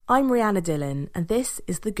I'm Rihanna Dillon, and this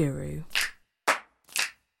is The Guru.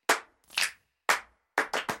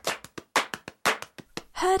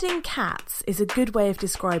 Herding cats is a good way of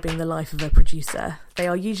describing the life of a producer. They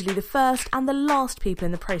are usually the first and the last people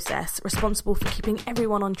in the process responsible for keeping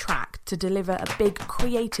everyone on track to deliver a big,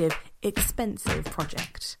 creative, expensive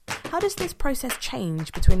project. How does this process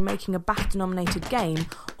change between making a BAFTA-nominated game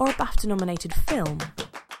or a BAFTA-nominated film?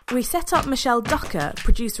 We set up Michelle Ducker,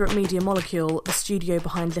 producer at Media Molecule, the studio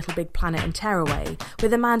behind Little Big Planet and Tearaway,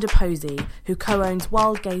 with Amanda Posey, who co-owns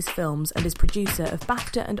Wild Gaze Films and is producer of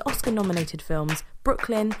BAFTA and Oscar-nominated films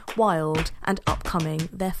Brooklyn, Wild and upcoming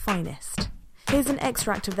Their Finest. Here's an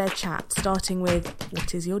extract of their chat, starting with,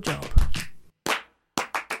 what is your job?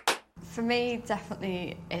 For me,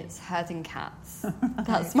 definitely it's herding cats.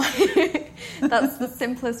 That's that's the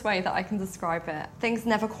simplest way that I can describe it. Things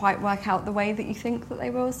never quite work out the way that you think that they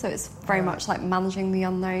will, so it's very much like managing the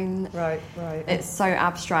unknown. Right. It's so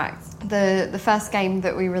abstract. The first game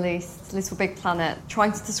that we released, Little Big Planet,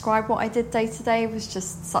 trying to describe what I did day to day was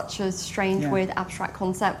just such a strange, weird, abstract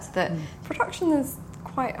concept that production is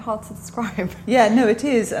quite hard to describe. Yeah, no, it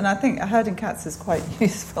is, and I think herding cats is quite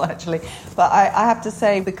useful actually. But I have to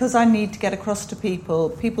say, because I need to get across to people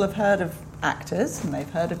have heard of actors and they've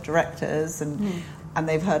heard of directors and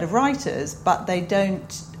they've heard of writers, but they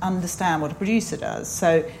don't understand what a producer does.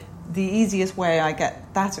 So the easiest way I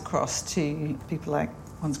get that across to people like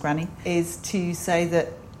one's granny is to say that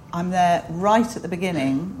I'm there right at the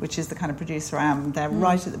beginning, which is the kind of producer I am. They're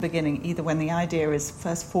right at the beginning, either when the idea is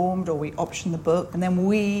first formed or we option the book, and then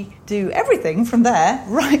we do everything from there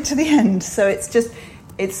right to the end. So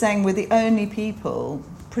it's saying we're the only people,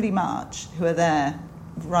 pretty much, who are there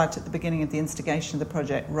right at the beginning of the instigation of the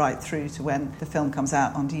project, right through to when the film comes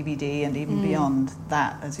out on DVD and even beyond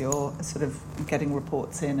that, as you're sort of getting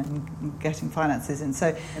reports in and getting finances in.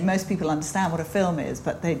 So most people understand what a film is,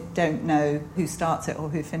 but they don't know who starts it or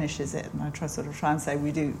who finishes it. And I try and say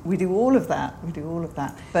we do all of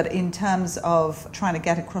that. But in terms of trying to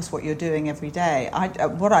get across what you're doing every day,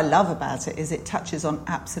 what I love about it is it touches on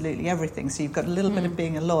absolutely everything. So you've got a little bit of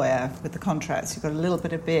being a lawyer with the contracts, you've got a little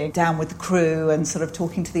bit of being down with the crew and sort of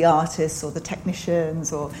talking to the artists or the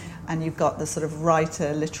technicians, and you've got the sort of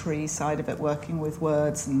writer, literary side of it, working with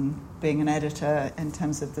words and being an editor in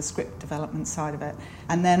terms of the script development side of it,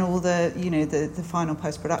 and then all the the final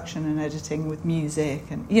post-production and editing with music,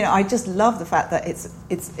 and I just love the fact that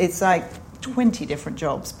it's like 20 different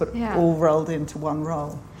jobs, but all rolled into one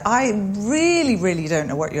role. I really, really don't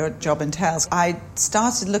know what your job entails. I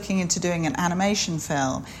started looking into doing an animation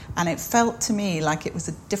film, and it felt to me like it was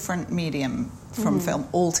a different medium from film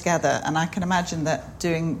altogether. And I can imagine that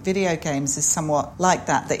doing video games is somewhat like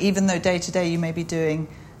that even though day to day you may be doing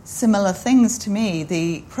similar things, to me,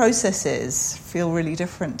 the processes feel really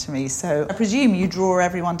different to me. So I presume you draw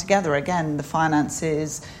everyone together, again, the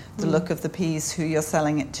finances, the look of the piece, who you're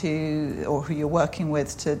selling it to or who you're working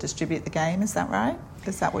with to distribute the game. Is that right?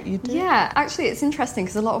 Is that what you do? Yeah, actually it's interesting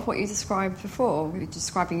because a lot of what you described before,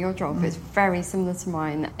 describing your job, is very similar to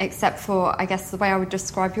mine, except for, I guess, the way I would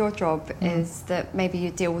describe your job is that maybe you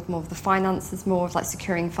deal with more of the finances, more of like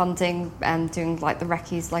securing funding and doing like the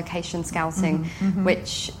recce's location scouting,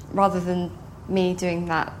 which rather than me doing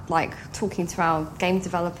that, like talking to our game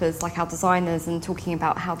developers, like our designers, and talking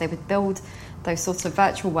about how they would build those sorts of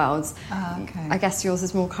virtual worlds. I guess yours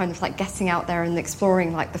is more kind of like getting out there and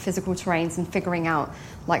exploring like the physical terrains and figuring out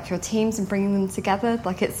like your teams and bringing them together.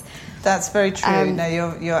 That's very true. No,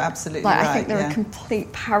 you're absolutely right. I think there are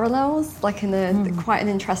complete parallels, like in a quite an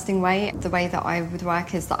interesting way. The way that I would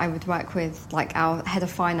work is that I would work with like our head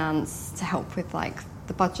of finance to help with like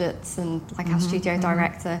the budgets and like our studio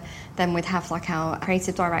director. Then we'd have like our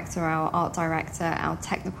creative director, our art director, our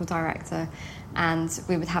technical director, and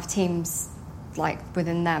we would have teams like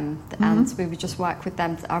within them, and we would just work with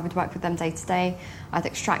them. I would work with them day to day. I'd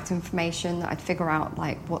extract information, I'd figure out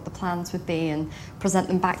like what the plans would be and present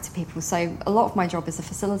them back to people. So a lot of my job is a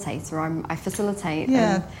facilitator. I facilitate.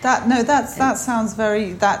 Yeah, that sounds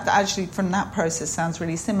very, that actually from that process sounds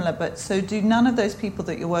really similar. But so do none of those people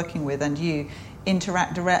that you're working with and you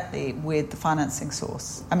interact directly with the financing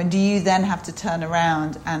source? I mean, do you then have to turn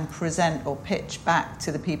around and present or pitch back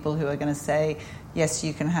to the people who are going to say, yes,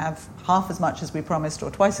 you can have half as much as we promised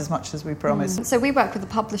or twice as much as we promised? So we work with the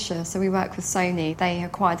publisher, so we work with Sony. They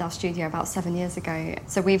acquired our studio about 7 years ago.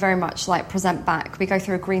 So we very much like present back. We go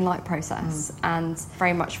through a green light process and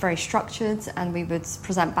very structured, and we would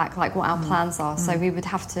present back like what our plans are. So we would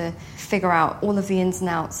have to figure out all of the ins and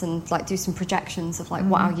outs and like do some projections of like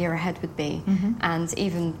what our year ahead would be. And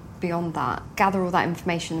even beyond that, gather all that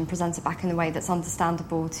information and present it back in a way that's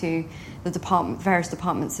understandable to the various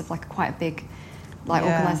departments of like quite a big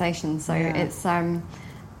organisations. So it's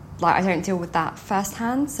like I don't deal with that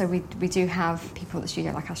firsthand. So we do have people at the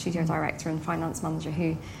studio, like our studio director and finance manager,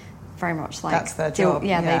 who very much like that's their job.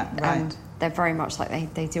 They're very much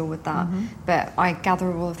like they deal with that. But I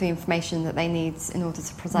gather all of the information that they need in order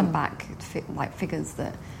to present back like figures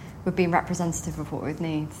that would be representative of what we'd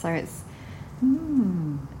need. So it's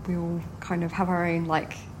we all kind of have our own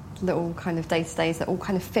like little kind of day-to-days that all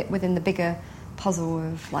kind of fit within the bigger puzzle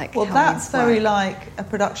of like. Well, that's very like a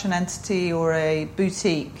production entity or a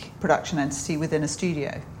boutique production entity within a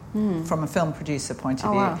studio from a film producer point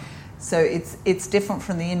of view. Wow. So it's different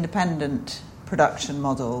from the independent production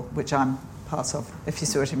model, which I'm part of, if you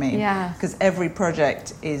see what I mean. Yeah. Because every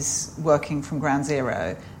project is working from ground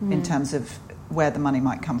zero in terms of where the money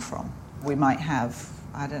might come from. We might have,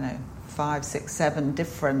 I don't know, 5, 6, 7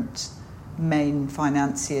 different main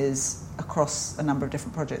financiers across a number of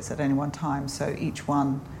different projects at any one time. So each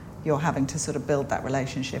one, you're having to sort of build that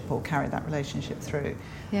relationship or carry that relationship through,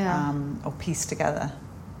 or piece together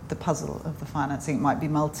the puzzle of the financing. It might be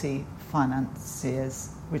multi-financiers,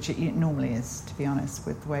 which it normally is, to be honest,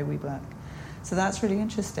 with the way we work. So that's really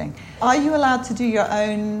interesting. Are you allowed to do your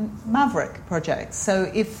own Maverick projects?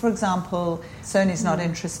 So if, for example, Sony's not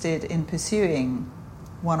interested in pursuing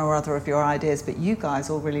one or other of your ideas, but you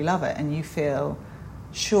guys all really love it and you feel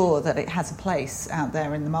sure that it has a place out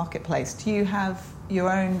there in the marketplace, do you have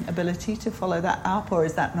your own ability to follow that up, or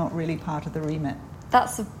is that not really part of the remit?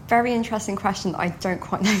 That's a very interesting question that I don't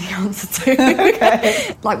quite know the answer to.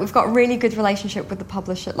 Okay. Like, we've got a really good relationship with the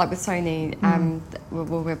publisher, like with Sony.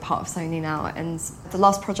 We're part of Sony now, and the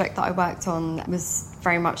last project that I worked on was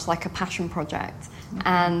very much like a passion project,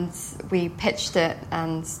 and we pitched it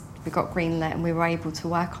and we got greenlit and we were able to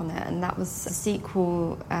work on it, and that was a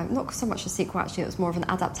sequel, not so much a sequel actually, it was more of an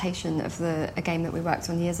adaptation of a game that we worked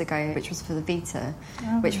on years ago, which was for the Vita,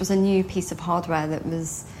 which was a new piece of hardware that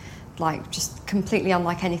was like just completely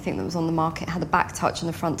unlike anything that was on the market. It had a back touch and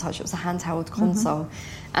a front touch. It was a handheld console,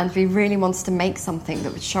 and we really wanted to make something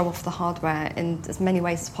that would show off the hardware in as many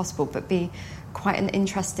ways as possible, but be quite an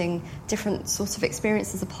interesting, different sort of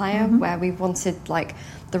experience as a player, where we wanted like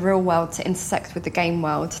the real world to intersect with the game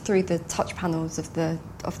world through the touch panels of the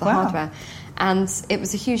hardware. And it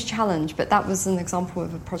was a huge challenge, but that was an example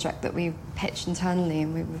of a project that we pitched internally,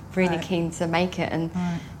 and we were really keen to make it, and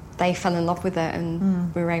they fell in love with it,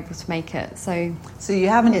 and we were able to make it. So you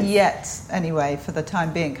haven't yet, anyway, for the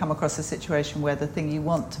time being, come across a situation where the thing you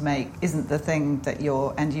want to make isn't the thing that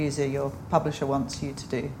your end user, your publisher, wants you to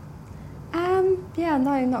do?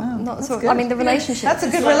 Not sort of. Good. I mean, the relationship. That's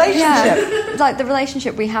a good relationship. Yeah, like the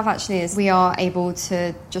relationship we have actually is we are able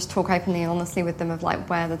to just talk openly and honestly with them of like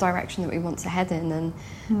where the direction that we want to head in,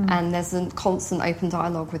 and there's a constant open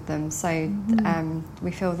dialogue with them. So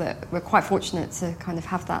we feel that we're quite fortunate to kind of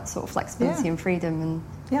have that sort of flexibility and freedom. And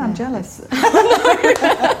I'm jealous.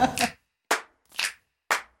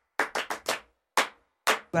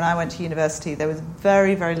 When I went to university, there was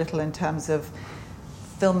very, very little in terms of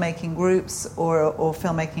filmmaking groups or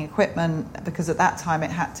filmmaking equipment, because at that time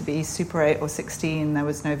it had to be Super 8 or 16. There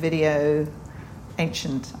was no video.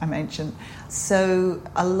 I'm ancient. So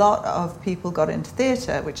a lot of people got into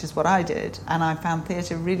theatre, which is what I did, and I found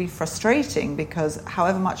theatre really frustrating because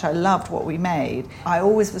however much I loved what we made, I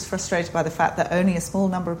always was frustrated by the fact that only a small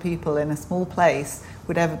number of people in a small place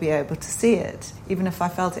would ever be able to see it. Even if I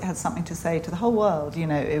felt it had something to say to the whole world,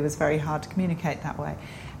 it was very hard to communicate that way.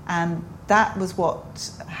 And that was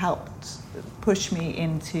what helped push me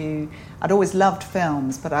into... I'd always loved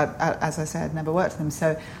films, but as I said, I'd never worked with them.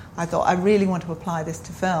 So I thought, I really want to apply this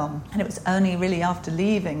to film. And it was only really after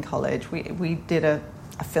leaving college, we did a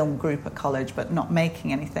film group at college, but not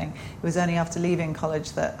making anything. It was only after leaving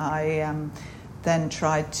college that I then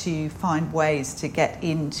tried to find ways to get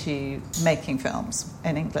into making films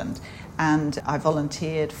in England. And I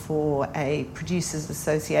volunteered for a producers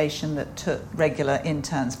association that took regular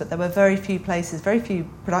interns, but there were very few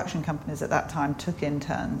production companies at that time took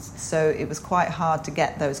interns. So it was quite hard to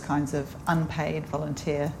get those kinds of unpaid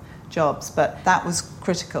volunteer jobs. But that was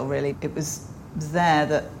critical, really. It was there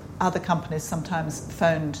that other companies sometimes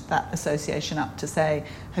phoned that association up to say,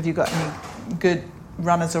 have you got any good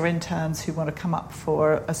runners or interns who want to come up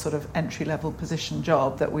for a sort of entry-level position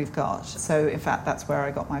job that we've got. So, in fact, that's where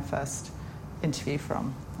I got my first interview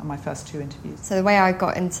from, and my first 2 interviews. So the way I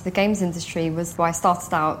got into the games industry was I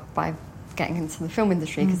started out by getting into the film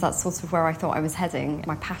industry, because that's sort of where I thought I was heading.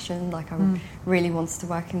 My passion, like I really wanted to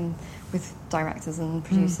work with directors and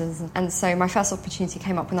producers. And so my first opportunity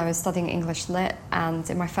came up when I was studying English Lit, and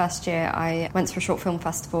in my first year I went to a short film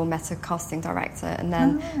festival, met a casting director, and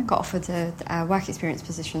then got offered a work experience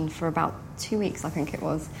position for about 2 weeks, I think it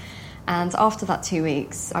was. And after that 2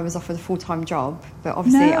 weeks, I was offered a full-time job, but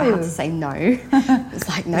obviously I had to say no. It was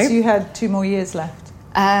like, no. So you had 2 more years left?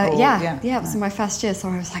 It was in my first year, so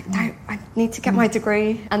I was like, no, I need to get my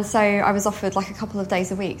degree. And so I was offered like a couple of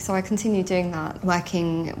days a week, so I continued doing that,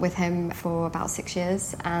 working with him for about 6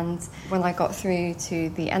 years. And when I got through to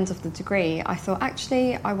the end of the degree, I thought,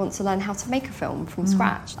 actually, I want to learn how to make a film from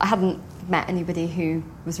scratch. I hadn't met anybody who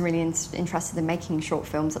was really interested in making short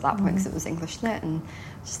films at that point, because it was English lit, and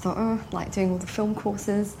just thought, like doing all the film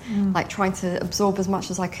courses, like trying to absorb as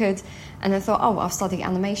much as I could. And I thought, I'll study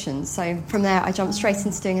animation. So from there, I jumped straight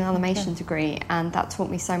into doing an animation degree, and that taught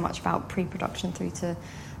me so much about pre-production through to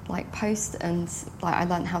like post, and like I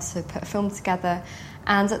learned how to put a film together.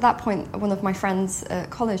 And at that point, one of my friends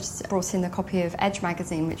at college brought in a copy of Edge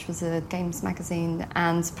magazine, which was a games magazine,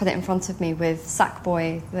 and put it in front of me with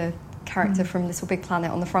Sackboy, the character from Little Big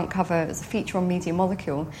Planet, on the front cover as a feature on Media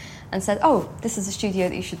Molecule, and said, this is a studio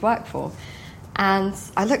that you should work for. And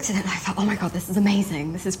I looked at it and I thought, oh my God, this is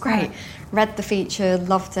amazing, this is great. Right. Read the feature,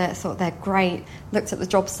 loved it, thought they're great. Looked at the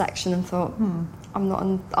job section and thought, I'm not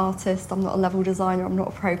an artist, I'm not a level designer, I'm not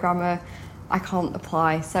a programmer, I can't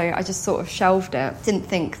apply. So I just sort of shelved it. Didn't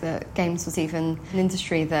think that games was even an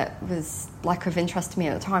industry that was like of interest to me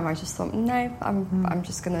at the time. I just thought, no, I'm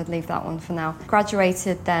just going to leave that one for now.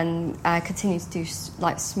 Graduated, then continued to do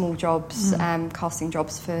like small jobs, casting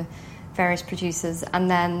jobs for various producers,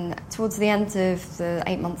 and then towards the end of the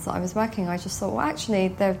 8 months that I was working, I just thought, well,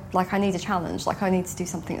 actually, I need a challenge, like I need to do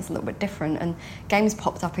something that's a little bit different. And games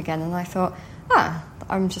popped up again, and I thought,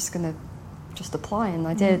 I'm just going to just apply, and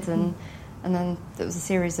I did. And then there was a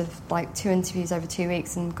series of like 2 interviews over 2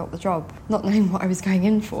 weeks, and got the job, not knowing what I was going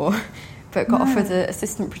in for, but got offered an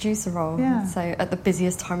assistant producer role. Yeah. So at the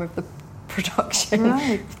busiest time of the production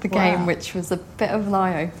of the game, which was a bit of an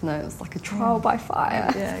eye-opener. It was like a trial by fire.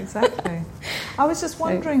 Yeah, exactly. I was just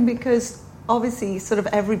wondering, because obviously sort of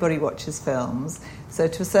everybody watches films, so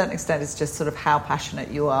to a certain extent it's just sort of how passionate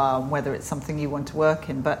you are and whether it's something you want to work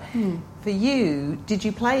in. But for you, did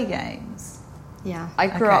you play games? Yeah, I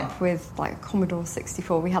grew up with like Commodore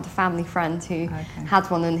 64. We had a family friend who had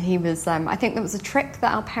one, and he was. I think there was a trick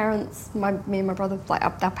that our parents, me and my brother, like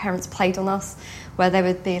our parents played on us, where they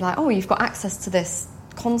would be like, "Oh, you've got access to this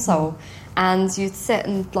console," and you'd sit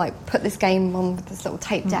and like put this game on with this little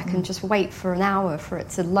tape deck and just wait for an hour for it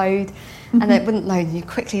to load, and it wouldn't load. And you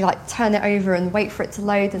quickly like turn it over and wait for it to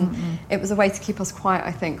load, and it was a way to keep us quiet,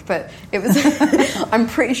 I think. But it was, I'm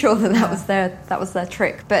pretty sure that was their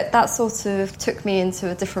trick. But that sort of took me into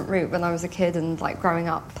a different route when I was a kid, and like growing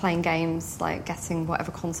up playing games, like getting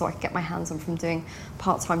whatever console I could get my hands on from doing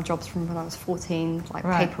part-time jobs from when I was 14, like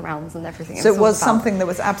paper rounds and everything. So it was something that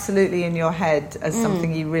was absolutely in your head as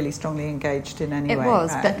something you really strongly engaged in anyway. It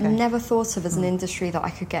was, but never thought of as an industry that I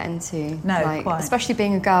could get into. No, like, quite. Especially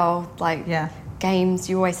being a girl, like games,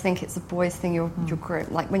 you always think it's a boys' thing. You're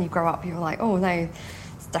like when you grow up, you're like, oh no,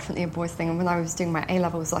 it's definitely a boys' thing. And when I was doing my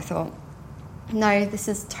A-levels, I thought, no, this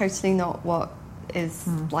is totally not what is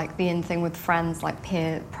like the in thing with friends, like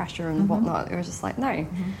peer pressure and whatnot. It was just like, no.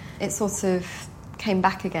 It sort of came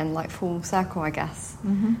back again, like full circle, I guess,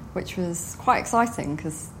 which was quite exciting,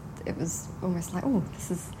 because it was almost like, oh,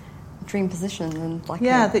 this is a dream position, and like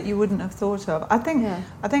that you wouldn't have thought of. I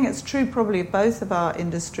think it's true probably of both of our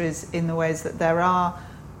industries, in the ways that there are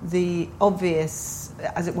the obvious,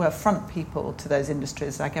 as it were, front people to those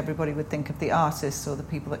industries. Like everybody would think of the artists or the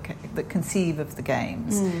people that conceive of the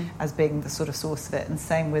games as being the sort of source of it, and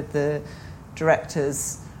same with the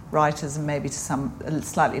directors, writers, and maybe to some a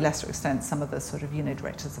slightly lesser extent some of the sort of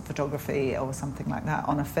directors of photography or something like that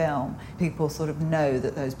on a film. People sort of know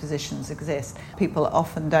that those positions exist. People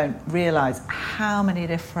often don't realise how many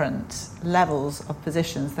different levels of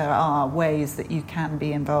positions there are, ways that you can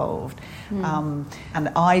be involved. And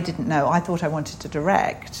I didn't know. I thought I wanted to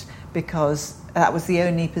direct because that was the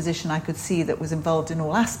only position I could see that was involved in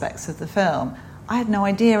all aspects of the film. I had no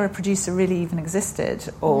idea a producer really even existed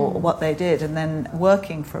or what they did. And then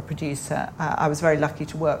working for a producer, I was very lucky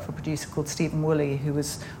to work for a producer called Stephen Woolley, who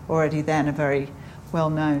was already then a very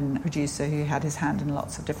well-known producer who had his hand in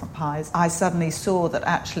lots of different pies. I suddenly saw that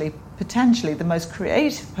actually, potentially, the most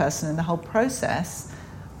creative person in the whole process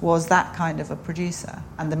was that kind of a producer,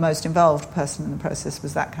 and the most involved person in the process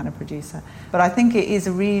was that kind of producer. But I think it is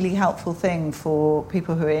a really helpful thing for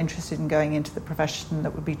people who are interested in going into the profession.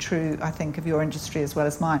 That would be true, I think, of your industry as well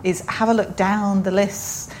as mine, is have a look down the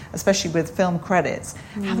lists, especially with film credits.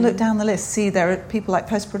 Have a look down the list. See, there are people like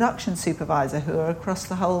post-production supervisor who are across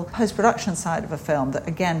the whole post-production side of a film that,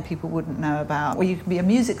 again, people wouldn't know about. Or you can be a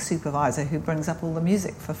music supervisor who brings up all the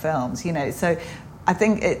music for films, So I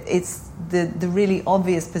think it's the really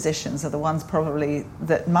obvious positions are the ones probably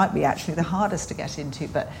that might be actually the hardest to get into,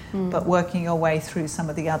 but working your way through some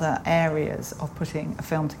of the other areas of putting a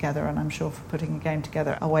film together, and I'm sure for putting a game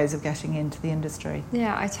together, are ways of getting into the industry.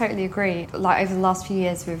 Yeah, I totally agree. Like over the last few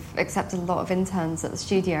years, we've accepted a lot of interns at the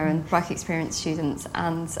studio and work experience students,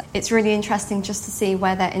 and it's really interesting just to see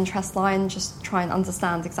where their interests lie and just try and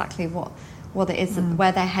understand exactly what it is,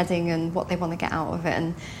 where they're heading and what they want to get out of it.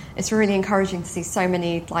 And it's really encouraging to see so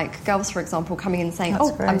many like girls, for example, coming in and saying,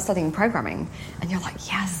 That's great. I'm studying programming, and you're like,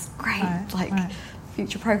 yes, great,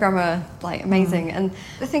 future programmer, like amazing. And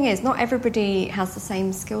the thing is, not everybody has the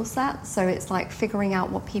same skill set, so it's like figuring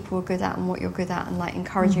out what people are good at and what you're good at, and like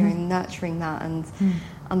encouraging and nurturing that, and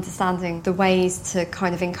understanding the ways to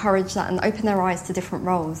kind of encourage that and open their eyes to different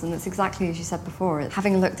roles. And it's exactly as you said before, it's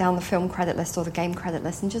having a look down the film credit list or the game credit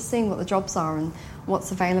list and just seeing what the jobs are and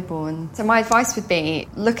what's available. And so my advice would be,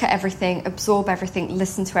 look at everything, absorb everything,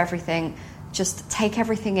 listen to everything, just take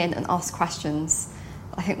everything in and ask questions.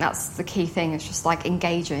 I think that's the key thing. It's just like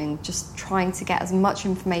engaging, just trying to get as much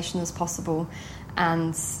information as possible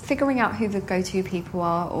and figuring out who the go-to people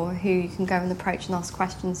are or who you can go and approach and ask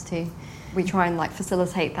questions to. We try and like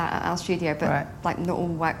facilitate that at our studio, but like not all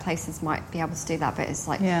workplaces might be able to do that, but it's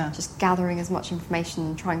like just gathering as much information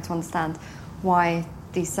and trying to understand why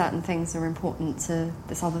these certain things are important to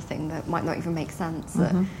this other thing that might not even make sense.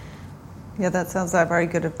 Yeah, that sounds like very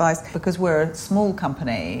good advice. Because we're a small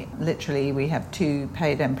company, literally we have 2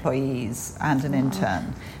 paid employees and an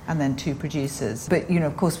intern, and then 2 producers. But, you know,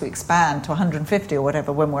 of course we expand to 150 or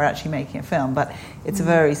whatever when we're actually making a film, but it's a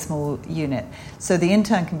very small unit. So the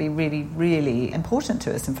intern can be really, really important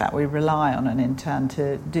to us. In fact, we rely on an intern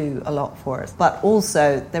to do a lot for us. But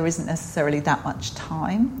also there isn't necessarily that much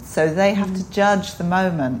time. So they have to judge the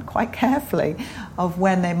moment quite carefully of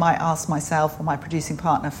when they might ask myself or my producing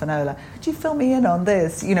partner, Finola, could you fill me in on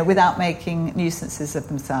this, you know, without making nuisances of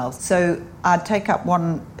themselves. So I'd take up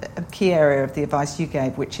one key area of the advice you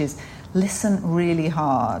gave, which is listen really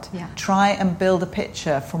hard. Try and build a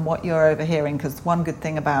picture from what you're overhearing, because one good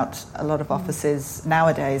thing about a lot of offices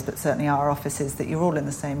nowadays, but certainly our office, is that you're all in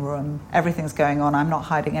the same room. Everything's going on. I'm not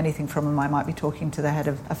hiding anything from them. I might be talking to the head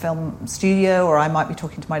of a film studio, or I might be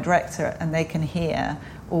talking to my director, and they can hear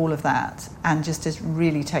all of that, and just to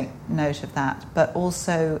really take note of that, but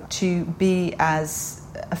also to be as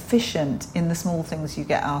efficient in the small things you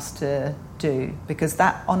get asked to do, because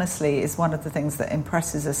that honestly is one of the things that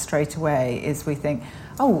impresses us straight away. Is we think,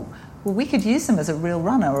 oh, well, we could use them as a real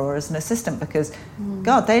runner or as an assistant, because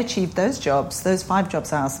God, they achieved those jobs, those 5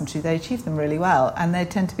 jobs I asked them to, they achieved them really well, and they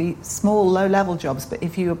tend to be small, low-level jobs, but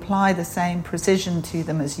if you apply the same precision to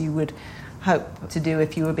them as you would hope to do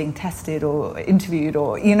if you were being tested or interviewed,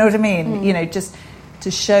 or you know what I mean, you know, just to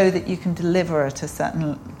show that you can deliver at a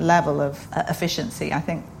certain level of efficiency, I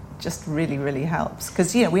think just really, really helps.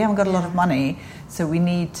 Because, you know, we haven't got a lot of money, so we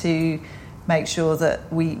need to make sure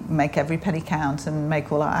that we make every penny count and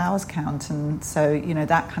make all our hours count. And so, you know,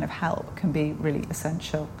 that kind of help can be really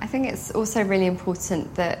essential. I think it's also really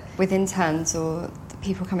important that with interns or the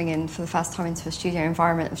people coming in for the first time into a studio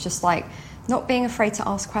environment, it's just like not being afraid to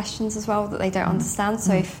ask questions as well that they don't understand.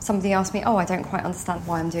 So if somebody asks me, I don't quite understand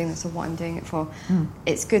why I'm doing this or what I'm doing it for,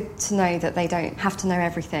 it's good to know that they don't have to know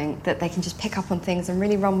everything, that they can just pick up on things and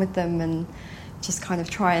really run with them and just kind of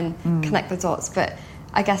try and connect the dots. But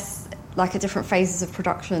I guess like at different phases of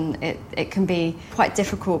production, it can be quite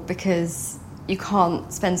difficult because you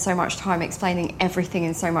can't spend so much time explaining everything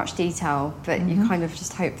in so much detail, but you kind of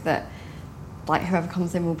just hope that like whoever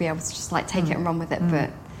comes in will be able to just like take it and run with it. But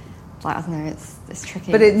like, I don't know, it's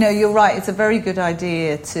tricky. But no, you're right. It's a very good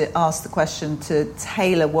idea to ask the question, to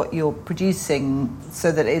tailor what you're producing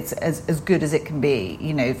so that it's as good as it can be,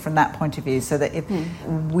 you know, from that point of view. So that if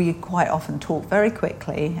we quite often talk very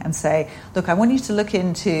quickly and say, look, I want you to look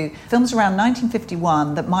into films around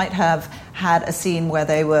 1951 that might have had a scene where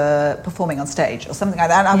they were performing on stage or something like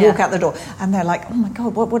that. And I walk out the door and they're like, oh my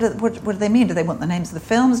God, what do they mean? Do they want the names of the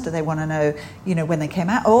films? Do they want to know, you know, when they came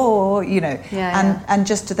out? Or, you know, and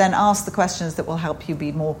just to then ask the questions that will help you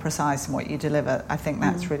be more precise in what you deliver. I think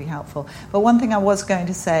that's really helpful. But one thing I was going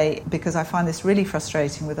to say, because I find this really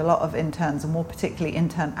frustrating with a lot of interns, and more particularly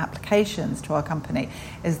intern applications to our company,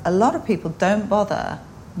 is a lot of people don't bother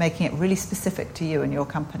making it really specific to you and your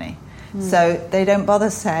company. So they don't bother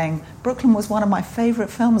saying, Brooklyn was one of my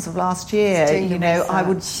favourite films of last year. You know, I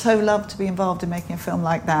would so love to be involved in making a film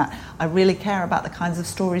like that. I really care about the kinds of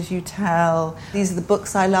stories you tell. These are the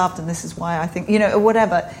books I loved, and this is why I think, you know, or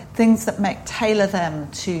whatever. Things that tailor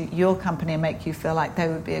them to your company and make you feel like they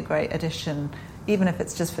would be a great addition even if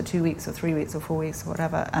it's just for 2 weeks or 3 weeks or 4 weeks or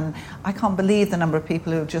whatever. And I can't believe the number of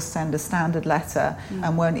people who just send a standard letter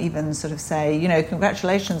and won't even sort of say, you know,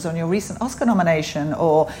 congratulations on your recent Oscar nomination,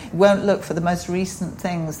 or won't look for the most recent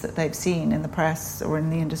things that they've seen in the press or in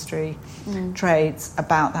the industry trades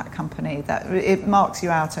about that company. That it marks you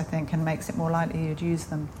out, I think, and makes it more likely you'd use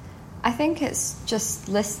them. I think it's just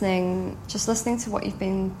listening to what you've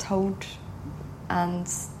been told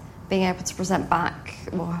and being able to present back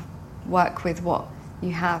or work with what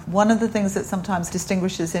you have. One of the things that sometimes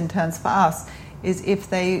distinguishes interns for us is if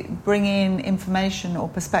they bring in information or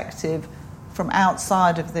perspective from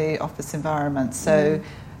outside of the office environment. So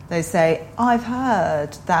they say, I've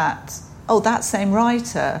heard that, that same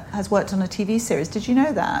writer has worked on a TV series. Did you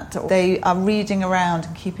know that? Or they are reading around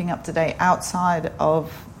and keeping up to date outside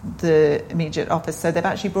of the immediate office, so they've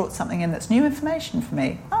actually brought something in that's new information for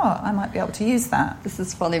me. I might be able to use that. This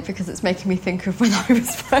is funny because it's making me think of when I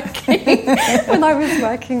was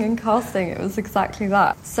working in casting. It was exactly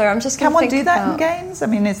that. So I'm just can one do that in games? I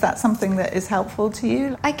mean, is that something that is helpful to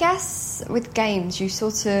you? I guess with games, you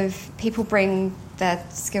sort of, people bring their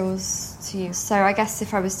skills to you. So I guess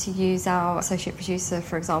if I was to use our associate producer,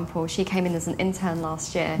 for example, she came in as an intern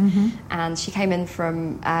last year, and she came in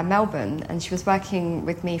from Melbourne, and she was working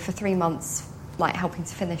with me for 3 months, like helping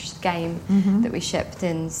to finish the game that we shipped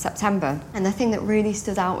in September. And the thing that really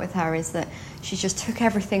stood out with her is that she just took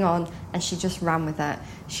everything on and she just ran with it.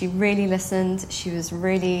 She really listened. She was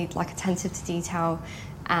really like attentive to detail.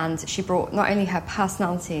 And she brought not only her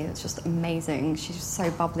personality, it's just amazing. She's just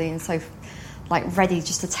so bubbly and so like ready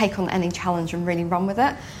just to take on any challenge and really run with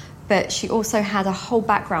it. But she also had a whole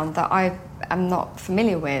background that I am not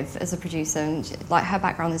familiar with as a producer. And like her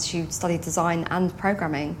background is she studied design and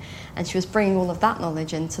programming, and she was bringing all of that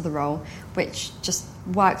knowledge into the role, which just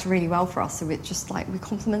worked really well for us. So it just like we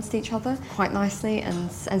complemented each other quite nicely. And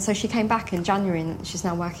so she came back in January, and she's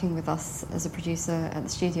now working with us as a producer at the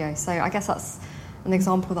studio. So I guess that's an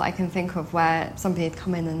example that I can think of where somebody had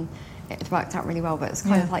come in and it worked out really well. But it's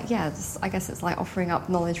kind of like, I guess it's like offering up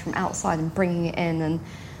knowledge from outside and bringing it in and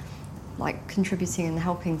like contributing and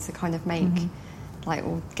helping to kind of make like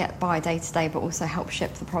or get by day to day, but also help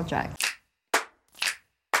ship the project.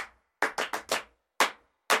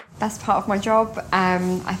 Best part of my job,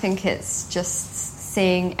 I think it's just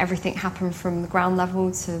seeing everything happen from the ground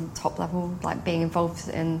level to top level, like being involved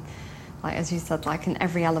in, like as you said, like in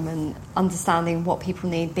every element, understanding what people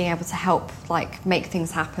need, being able to help like make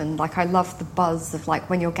things happen. Like I love the buzz of like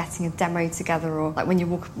when you're getting a demo together, or like when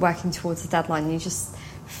you're working towards a deadline, and you just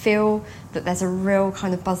feel that there's a real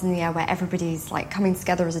kind of buzz in the air where everybody's like coming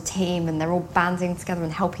together as a team and they're all banding together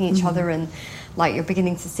and helping each other, and like you're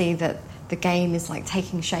beginning to see that the game is like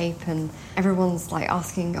taking shape and everyone's like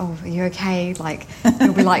asking, are you okay? Like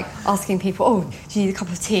you'll be like asking people, do you need a cup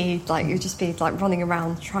of tea? Like you'll just be like running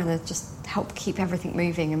around trying to just help keep everything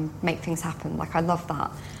moving and make things happen. Like I love that.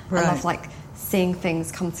 Right. I love like seeing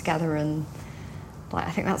things come together, and like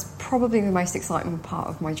I think that's probably the most exciting part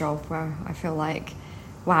of my job, where I feel like,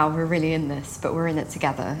 wow, we're really in this, but we're in it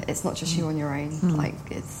together. It's not just you on your own. Like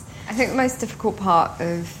I think the most difficult part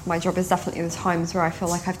of my job is definitely the times where I feel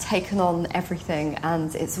like I've taken on everything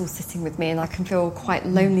and it's all sitting with me, and I can feel quite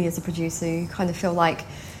lonely as a producer. You kind of feel like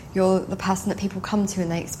you're the person that people come to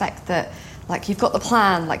and they expect that like you've got the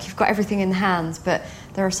plan, like you've got everything in hand, but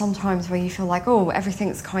there are some times where you feel like,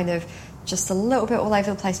 everything's kind of just a little bit all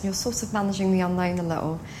over the place and you're sort of managing the unknown a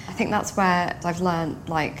little. I think that's where I've learned,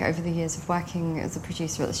 like over the years of working as a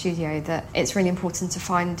producer at the studio, that it's really important to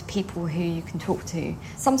find people who you can talk to.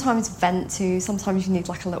 Sometimes vent to, sometimes you need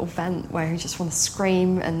like a little vent where you just want to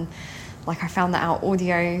scream, and like I found that our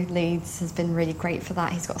audio leads has been really great for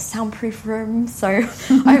that. He's got a soundproof room, so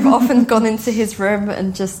I've often gone into his room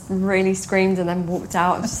and just really screamed and then walked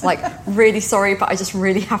out. I'm just like, really sorry, but I just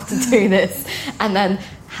really have to do this. And then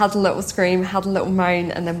had a little scream, had a little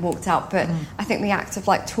moan, and then walked out. But I think the act of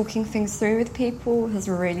like talking things through with people has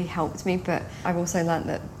really helped me. But I've also learned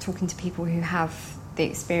that talking to people who have the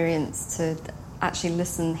experience to actually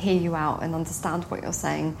listen, hear you out and understand what you're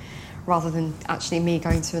saying, rather than actually me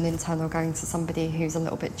going to an intern or going to somebody who's a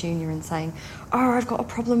little bit junior and saying, I've got a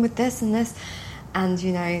problem with this and this. And,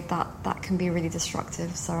 you know, that can be really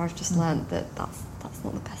destructive. So I've just learned that that's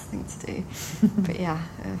not the best thing to do. But yeah.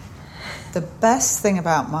 The best thing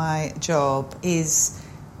about my job is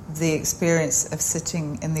the experience of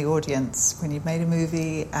sitting in the audience when you've made a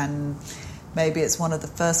movie, and maybe it's one of the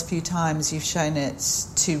first few times you've shown it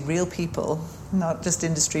to real people, not just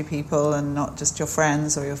industry people and not just your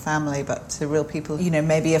friends or your family, but to real people. You know,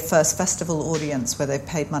 maybe a first festival audience where they've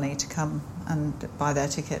paid money to come and buy their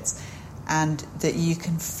tickets, and that you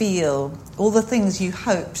can feel all the things you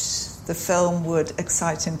hoped the film would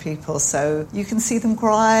excite in people. So you can see them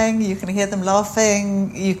crying, you can hear them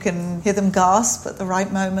laughing, you can hear them gasp at the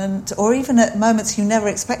right moment, or even at moments you never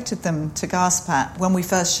expected them to gasp at. When we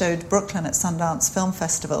first showed Brooklyn at Sundance Film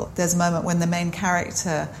Festival, there's a moment when the main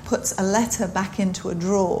character puts a letter back into a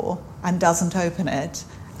drawer and doesn't open it.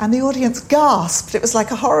 And the audience gasped. It was like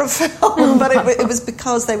a horror film, but it was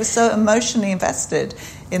because they were so emotionally invested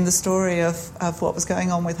in the story of what was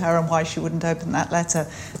going on with her and why she wouldn't open that letter,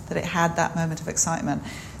 that it had that moment of excitement.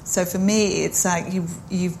 So for me, it's like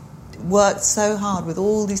you've worked so hard with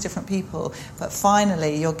all these different people, but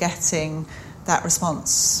finally you're getting that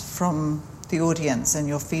response from the audience and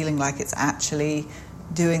you're feeling like it's actually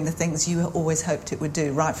doing the things you always hoped it would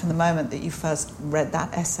do, right from the moment that you first read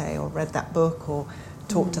that essay or read that book or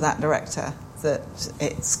talk to that director, that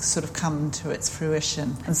it's sort of come to its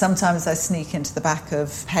fruition. And sometimes I sneak into the back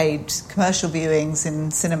of paid commercial viewings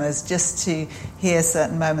in cinemas just to hear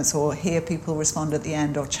certain moments or hear people respond at the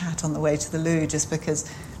end or chat on the way to the loo, just because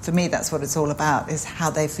for me that's what it's all about, is how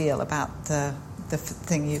they feel about the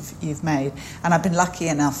thing you've made. And I've been lucky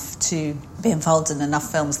enough to be involved in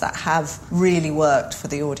enough films that have really worked for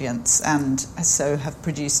the audience and so have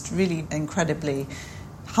produced really incredibly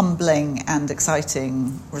humbling and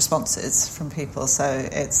exciting responses from people. So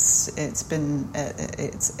I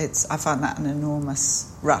find that an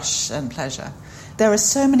enormous rush and pleasure. There are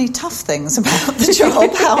so many tough things about the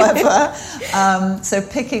job, however. So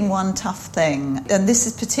picking one tough thing, and this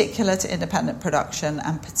is particular to independent production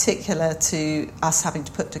and particular to us having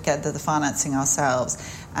to put together the financing ourselves.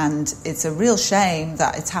 And it's a real shame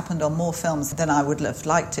that it's happened on more films than I would have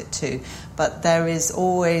liked it to. But there is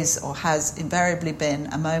always, or has invariably been,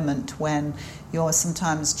 a moment when you're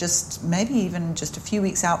sometimes just maybe even just a few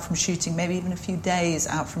weeks out from shooting, maybe even a few days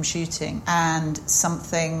out from shooting, and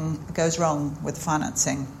something goes wrong with the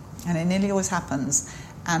financing. And it nearly always happens.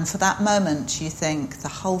 And for that moment, you think the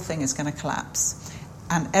whole thing is going to collapse.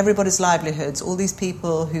 And everybody's livelihoods, all these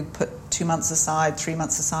people who put 2 months aside, 3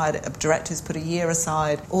 months aside, directors put a year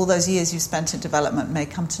aside, all those years you've spent in development may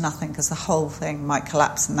come to nothing because the whole thing might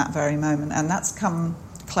collapse in that very moment. And that's come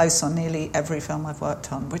close on nearly every film I've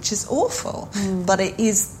worked on, which is awful. But it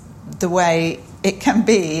is the way it can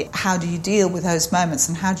be. How do you deal with those moments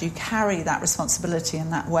and how do you carry that responsibility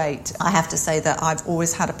and that weight? I have to say that I've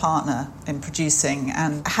always had a partner in producing,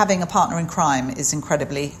 and having a partner in crime is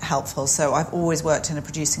incredibly helpful. So I've always worked in a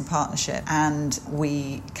producing partnership, and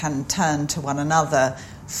we can turn to one another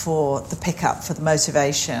for the pickup, for the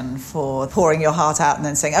motivation, for pouring your heart out and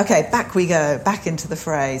then saying, okay, back we go, back into the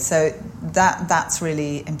fray. So that's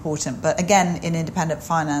really important. But again, in independent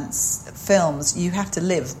finance films, you have to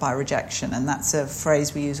live by rejection, and that's a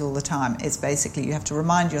phrase we use all the time. It's basically you have to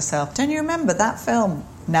remind yourself, don't you remember that film,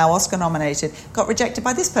 now Oscar nominated, got rejected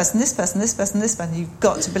by this person, this person, this person, this person. You've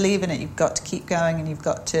got to believe in it, you've got to keep going, and you've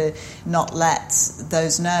got to not let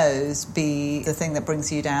those no's be the thing that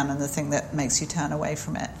brings you down and the thing that makes you turn away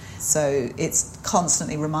from it. So it's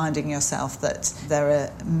constantly reminding yourself that there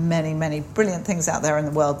are many, many brilliant things out there in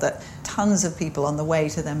the world that tons of people on the way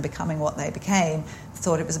to them becoming what they became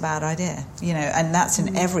thought it was a bad idea, and that's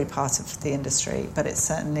in every part of the industry, but it's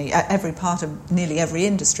certainly every part of nearly every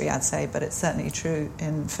industry, I'd say, but it's certainly true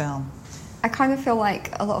in film. I kind of feel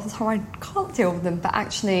like a lot of the time I can't deal with them, but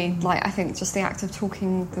actually, I think just the act of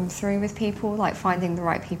talking them through with people, finding the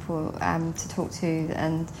right people to talk to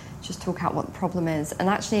and just talk out what the problem is, and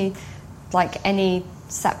actually, any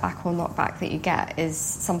setback or knockback that you get is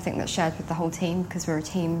something that's shared with the whole team, because we're a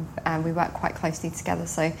team and we work quite closely together.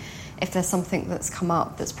 So if there's something that's come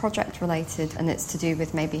up that's project related and it's to do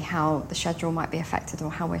with maybe how the schedule might be affected or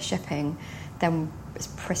how we're shipping, then it's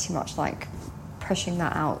pretty much pushing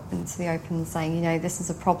that out into the open and saying, this is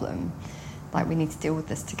a problem, we need to deal with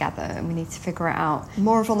this together and we need to figure it out.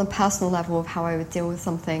 More of on a personal level of how I would deal with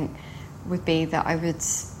something would be that I would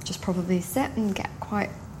just probably sit and get quite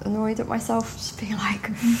annoyed at myself, just being like,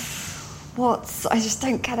 I just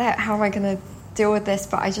don't get it, how am I going to deal with this?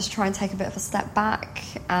 But I just try and take a bit of a step back,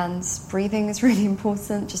 and breathing is really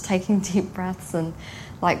important, just taking deep breaths and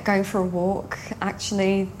going for a walk,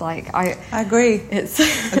 actually. I agree. It's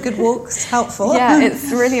a good walk's helpful. Yeah,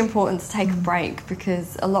 it's really important to take a break,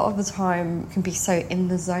 because a lot of the time you can be so in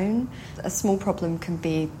the zone. A small problem can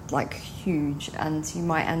be huge, and you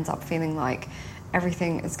might end up feeling like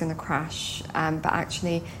everything is going to crash, but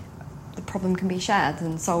actually the problem can be shared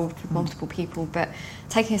and solved with multiple people. But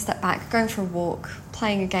taking a step back, going for a walk,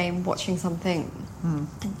 playing a game, watching something, and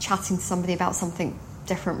chatting to somebody about something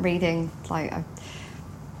different, reading, I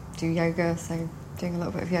do yoga, so doing a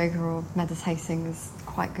little bit of yoga or meditating is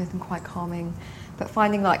quite good and quite calming. but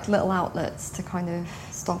finding like little outlets to kind of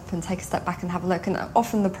stop and take a step back and have a look. And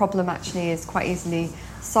often the problem actually is quite easily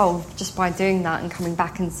solved just by doing that and coming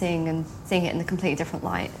back and seeing it in a completely different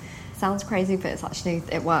light. Sounds crazy, but it's actually,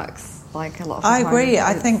 it works like a lot of the time. I agree.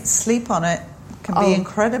 I think sleep on it can be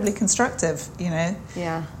incredibly constructive,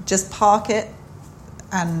 Yeah. Just park it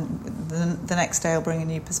and the next day will bring a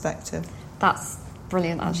new perspective. That's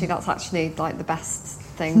brilliant, actually. That's actually like the best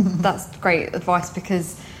thing. That's great advice,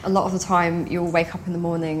 because a lot of the time you'll wake up in the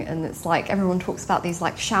morning and it's like everyone talks about these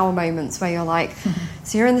like shower moments where you're like,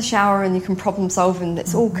 so you're in the shower and you can problem solve and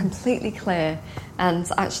it's all completely clear. And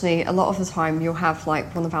actually a lot of the time you'll have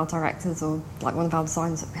like one of our directors or like one of our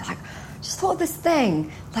designers will be like, just thought of this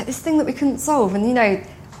thing that we couldn't solve, and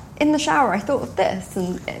in the shower I thought of this,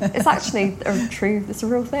 and it's actually it's a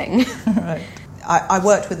real thing. Right. I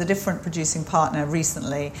worked with a different producing partner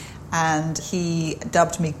recently, and he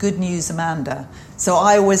dubbed me Good News Amanda. So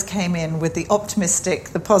I always came in with the optimistic,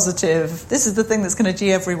 the positive, this is the thing that's going to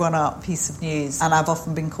G everyone up piece of news. And I've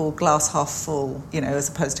often been called glass half full, as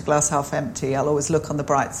opposed to glass half empty. I'll always look on the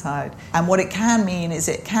bright side. And what it can mean is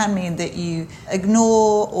it can mean that you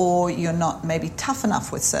ignore or you're not maybe tough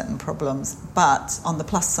enough with certain problems. But on the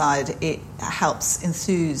plus side, it helps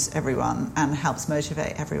enthuse everyone and helps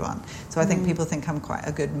motivate everyone. So I think people think I'm quite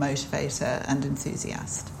a good motivator and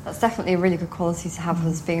enthusiast. That's definitely a really good quality to have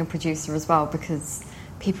as being a producer as well, because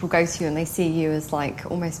people go to you and they see you as like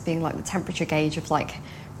almost being like the temperature gauge of like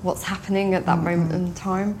what's happening at that moment in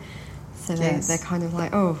time. So they're kind of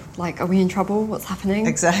like, oh, like, are we in trouble? What's happening?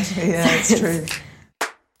 Exactly, yeah, it's true.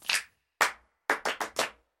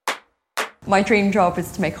 My dream job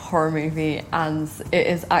is to make a horror movie, and it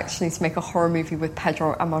is actually to make a horror movie with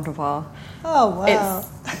Pedro Almodovar. Oh, wow.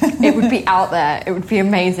 It would be out there, it would be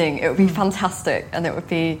amazing, it would be fantastic, and it would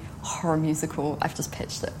be a horror musical. I've just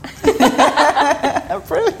pitched it.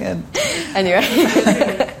 Brilliant.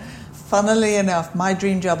 Anyway. Funnily enough, my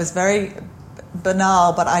dream job is very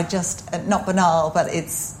banal, but not banal, but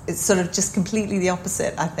it's sort of just completely the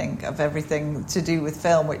opposite, I think, of everything to do with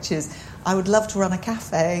film, which is I would love to run a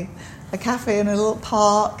cafe in a little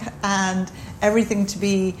park, and everything to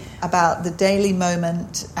be about the daily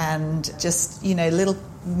moment and just, little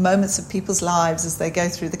moments of people's lives as they go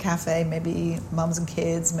through the cafe, maybe mums and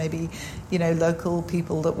kids, maybe, local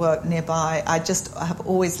people that work nearby. I have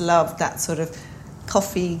always loved that sort of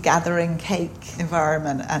coffee gathering cake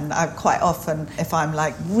environment, and I quite often, if I'm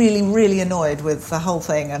like really really annoyed with the whole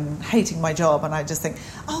thing and hating my job, and I just think,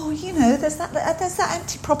 there's that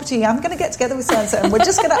empty property, I'm going to get together with so-and-so and we're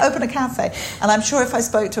just going to open a cafe. And I'm sure if I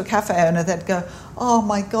spoke to a cafe owner, they'd go, oh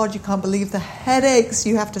my god, you can't believe the headaches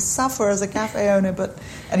you have to suffer as a cafe owner. But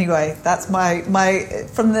anyway, that's my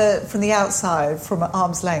from the outside, from at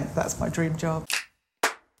arm's length, that's my dream job.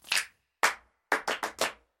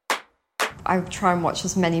 I try and watch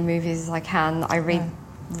as many movies as I can. I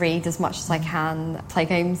read as much as I can, play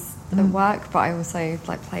games at work, but I also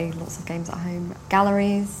play lots of games at home.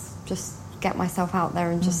 Galleries, just get myself out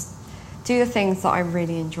there and just do the things that I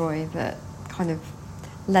really enjoy that kind of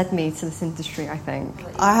led me to this industry, I think.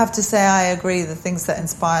 I have to say I agree. The things that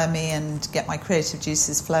inspire me and get my creative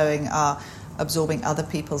juices flowing are absorbing other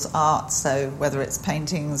people's art, so whether it's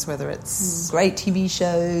paintings, whether it's great TV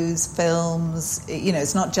shows, films,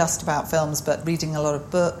 it's not just about films, but reading a lot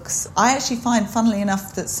of books. I actually find, funnily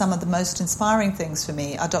enough, that some of the most inspiring things for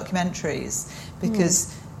me are documentaries,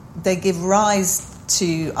 because they give rise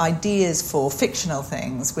to ideas for fictional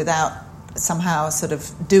things without somehow sort of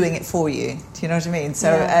doing it for you. Do you know what I mean?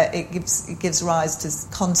 So it gives rise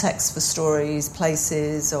to context for stories,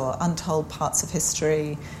 places, or untold parts of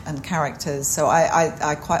history and characters. So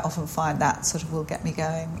I quite often find that sort of will get me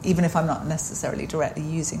going, even if I'm not necessarily directly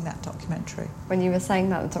using that documentary. When you were saying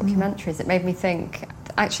that with documentaries, it made me think,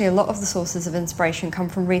 actually a lot of the sources of inspiration come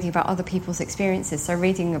from reading about other people's experiences. So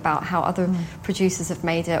reading about how other producers have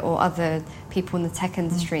made it, or other people in the tech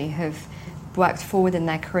industry have worked forward in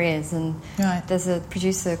their careers. And there's a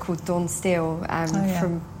producer called Dawn Steele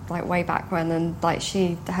from way back when, and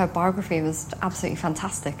her biography was absolutely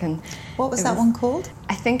fantastic. And what was that one called?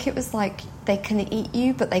 I think it was They Can Eat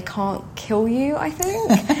You But They Can't Kill You, I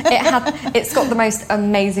think. It's got the most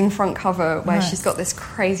amazing front cover where she's got this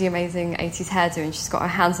crazy amazing 80s hairdo and she's got her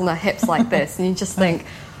hands on her hips like this, and you just think,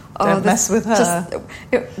 Don't mess with her.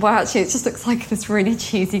 Actually, it just looks like this really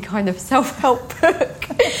cheesy kind of self-help book.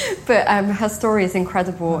 But her story is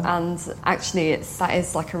incredible, and actually that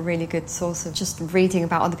is like a really good source of just reading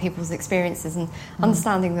about other people's experiences and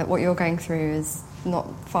understanding that what you're going through is not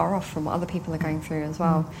far off from what other people are going through as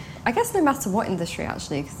well. I guess no matter what industry,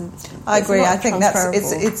 actually, because I agree. I think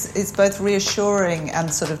it's both reassuring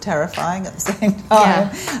and sort of terrifying at the same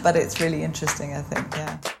time. But it's really interesting, I think.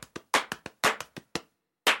 Yeah.